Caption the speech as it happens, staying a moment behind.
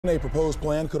A proposed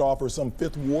plan could offer some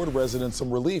Fifth Ward residents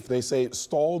some relief. They say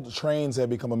stalled trains have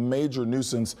become a major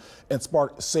nuisance and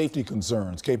sparked safety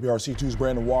concerns. KPRC2's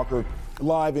Brandon Walker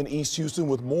live in East Houston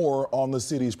with more on the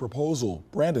city's proposal.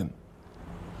 Brandon.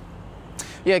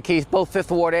 Yeah, Keith, both Fifth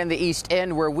Ward and the East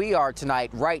End where we are tonight,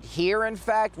 right here, in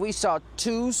fact, we saw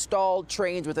two stalled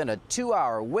trains within a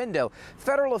 2-hour window.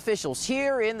 Federal officials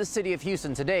here in the city of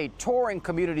Houston today touring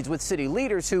communities with city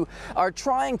leaders who are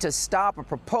trying to stop a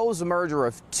proposed merger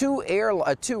of two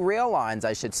rail lines,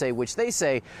 I should say, which they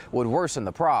say would worsen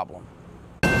the problem.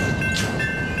 At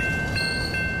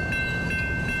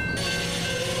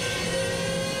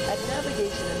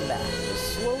Navigation and Map, the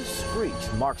slow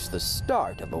screech marks the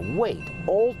start of a wait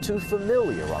all too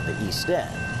familiar on the East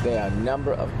End. There are a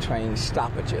number of train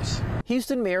stoppages.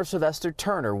 Houston Mayor Sylvester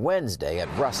Turner Wednesday at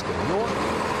Ruskin North,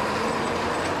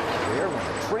 where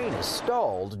when a train is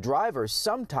stalled, drivers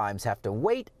sometimes have to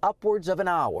wait upwards of an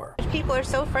hour. People are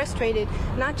so frustrated,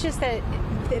 not just that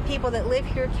the people that live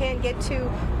here can't get to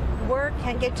work,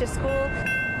 can't get to school.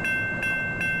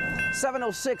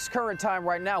 7:06 current time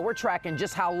right now. We're tracking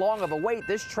just how long of a wait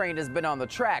this train has been on the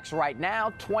tracks. Right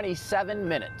now, 27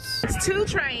 minutes. It's two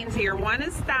trains here. One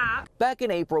is stopped. Back in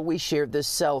April, we shared this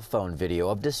cell phone video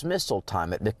of dismissal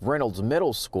time at McReynolds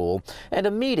Middle School and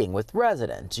a meeting with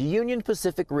residents, Union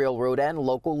Pacific Railroad, and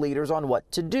local leaders on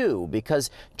what to do because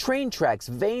train tracks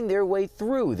vein their way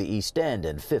through the East End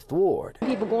and Fifth Ward.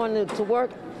 People going to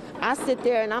work, I sit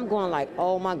there and I'm going like,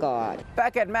 oh my God.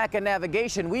 Back at Mac and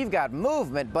Navigation, we've got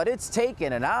movement, but it's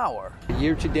taken an hour.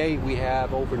 Year to date, we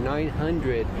have over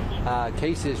 900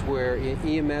 cases where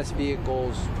EMS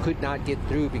vehicles could not get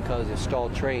through because of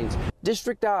stalled trains.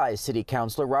 District I City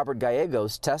Councilor Robert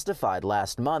Gallegos testified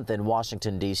last month in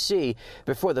Washington, D.C.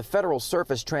 before the Federal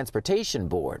Surface Transportation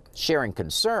Board, sharing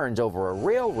concerns over a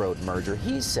railroad merger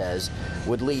he says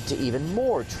would lead to even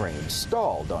more trains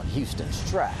stalled on Houston's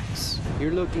tracks.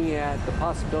 You're looking at the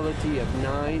possibility of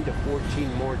 9 to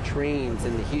 14 more trains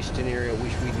in the Houston area,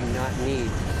 which we do not need.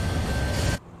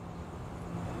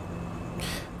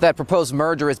 That proposed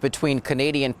merger is between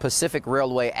Canadian Pacific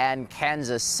Railway and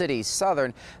Kansas City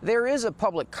Southern. There is a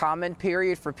public comment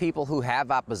period for people who have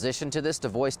opposition to this to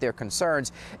voice their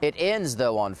concerns. It ends,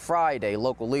 though, on Friday.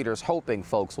 Local leaders hoping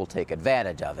folks will take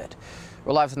advantage of it.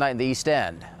 We're live tonight in the East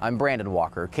End. I'm Brandon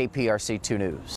Walker, KPRC 2 News.